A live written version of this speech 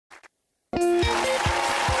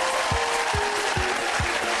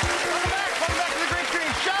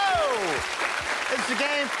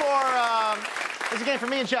This is a game for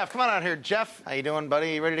me and Jeff. Come on out here, Jeff. How you doing,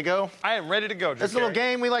 buddy? You ready to go? I am ready to go, Drew This little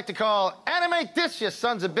game we like to call Animate This, you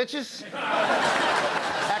sons of bitches.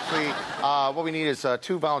 Actually, what we need is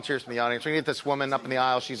two volunteers from the audience. We need this woman up in the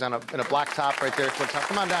aisle. She's in a black top right there.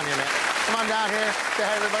 Come on down here, man. Come on down here. Say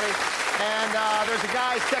hi, everybody. And there's a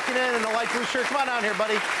guy second in a light blue shirt. Come on down here,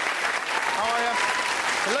 buddy. How are you?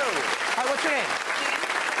 Hello. Hi, what's your name?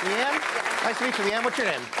 Leanne? Nice to meet you, Leanne. What's your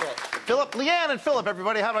name? Philip. Leanne and Philip,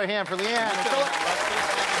 everybody. How do I hand for Leanne and Philip?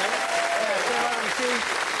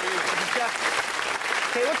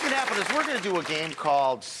 Okay, what's going to happen is we're going to do a game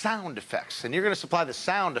called Sound Effects, and you're going to supply the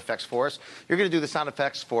sound effects for us. You're going to do the sound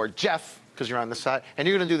effects for Jeff, because you're on this side, and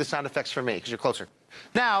you're going to do the sound effects for me, because you're closer.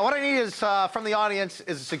 Now, what I need is, from the audience,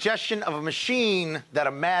 is a suggestion of a machine that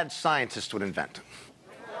a mad scientist would invent.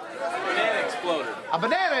 Banana exploder. A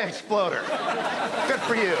banana exploder. Good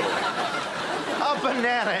for you. A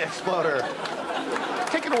banana exploder.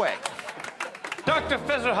 Take it away. Dr.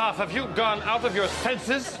 Fezerhoff, have you gone out of your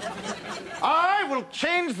senses? I will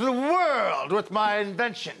change the world with my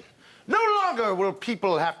invention. No longer will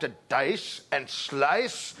people have to dice and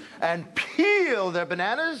slice and peel their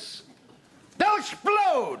bananas. They'll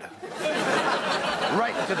explode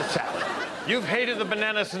right into the salad. You've hated the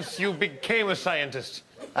banana since you became a scientist.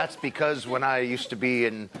 That's because when I used to be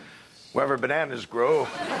in wherever bananas grow,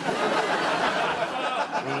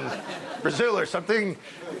 Brazil or something,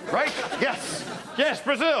 right? Yes. Yes,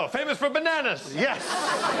 Brazil, famous for bananas. Yes.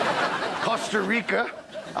 Costa Rica.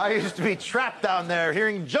 I used to be trapped down there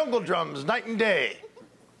hearing jungle drums night and day.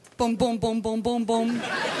 Boom, boom, boom, boom, boom, boom.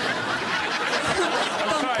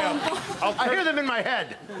 I hear them in my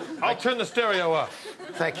head. I'll turn the stereo off.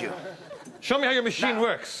 Thank you. Show me how your machine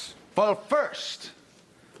works. Well, first,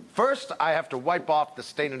 I have to wipe off the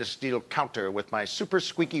stainless steel counter with my super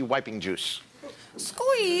squeaky wiping juice.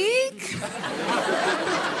 Squeak.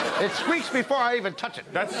 It squeaks before I even touch it.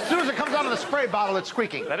 As soon as it comes out of the spray bottle, it's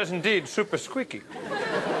squeaking. That is indeed super squeaky.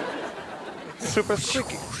 Super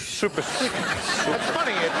squeaky. Super squeaky. That's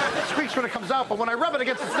funny. It squeaks when it comes out, but when I rub it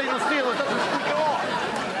against the stainless steel, it doesn't squeak at all.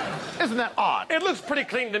 Isn't that odd? It looks pretty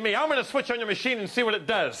clean to me. I'm going to switch on your machine and see what it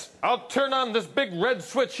does. I'll turn on this big red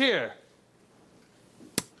switch here.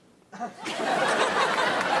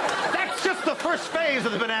 That's just the first phase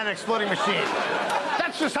of the banana exploding machine.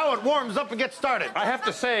 That's just how it warms up and gets started. I have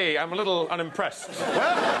to say, I'm a little unimpressed.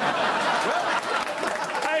 Well,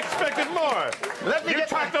 I expected more. You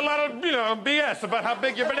talked a lot of, BS about how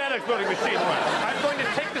big your banana exploding machine was. I'm going to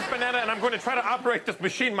take this banana and I'm going to try to operate this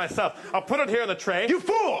machine myself. I'll put it here on the tray. You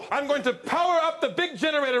fool! I'm going to power up the big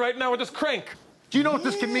generator right now with this crank. Do you know what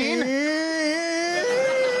this can mean? Oh,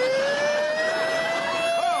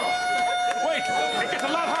 wait, it gets a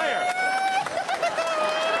lot higher.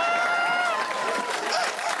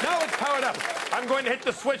 Now it's powered up. I'm going to hit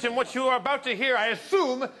the switch, and what you are about to hear, I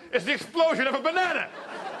assume, is the explosion of a banana.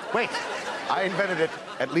 Wait, I invented it.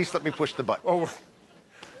 At least let me push the button. Oh,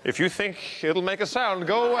 if you think it'll make a sound,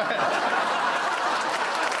 go ahead.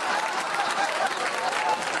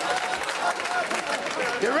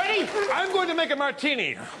 You ready? I'm going to make a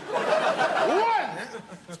martini. 1,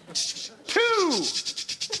 2,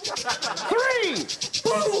 3.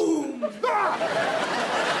 Boom! Ah!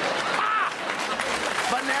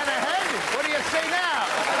 Banana head, what do you say now?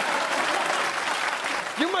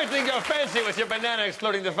 You might think you're fancy with your banana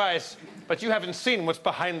exploding device, but you haven't seen what's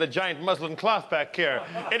behind the giant muslin cloth back here.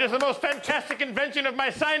 It is the most fantastic invention of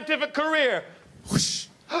my scientific career. Whoosh.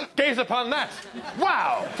 Gaze upon that.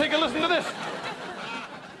 Wow! Take a listen to this.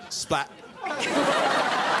 Splat.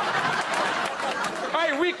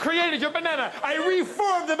 I recreated your banana. I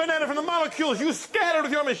reformed the banana from the molecules you scattered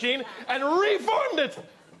with your machine and reformed it.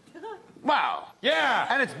 Wow. Yeah.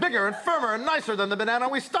 And it's bigger and firmer and nicer than the banana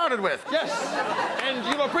we started with. Yes. And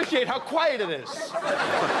you'll appreciate how quiet it is.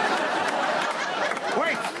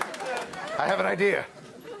 Wait. I have an idea.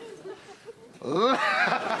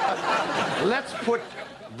 Let's put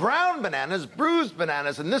brown bananas, bruised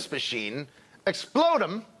bananas in this machine, explode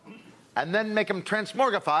them, and then make them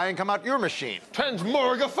transmorgify and come out your machine.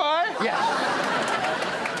 Transmorgify? Yes.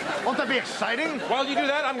 Won't that be exciting? While you do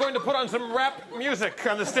that, I'm going to put on some rap music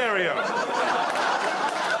on the stereo.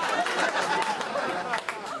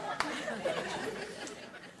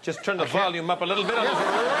 Just turn the volume up a little bit on this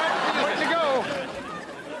rap music. Way to go.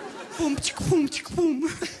 Boom, chick, boom, chick, boom.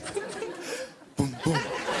 Boom, boom.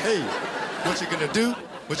 Hey, what you gonna do?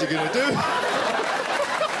 What you gonna do?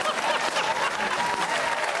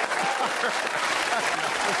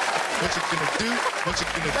 What you gonna do? What you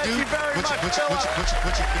gonna Thank do? you very much, What you Philip.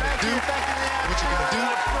 gonna do? Thank you, What you gonna do?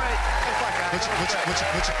 That's great. It's like What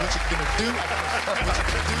you gonna do? What you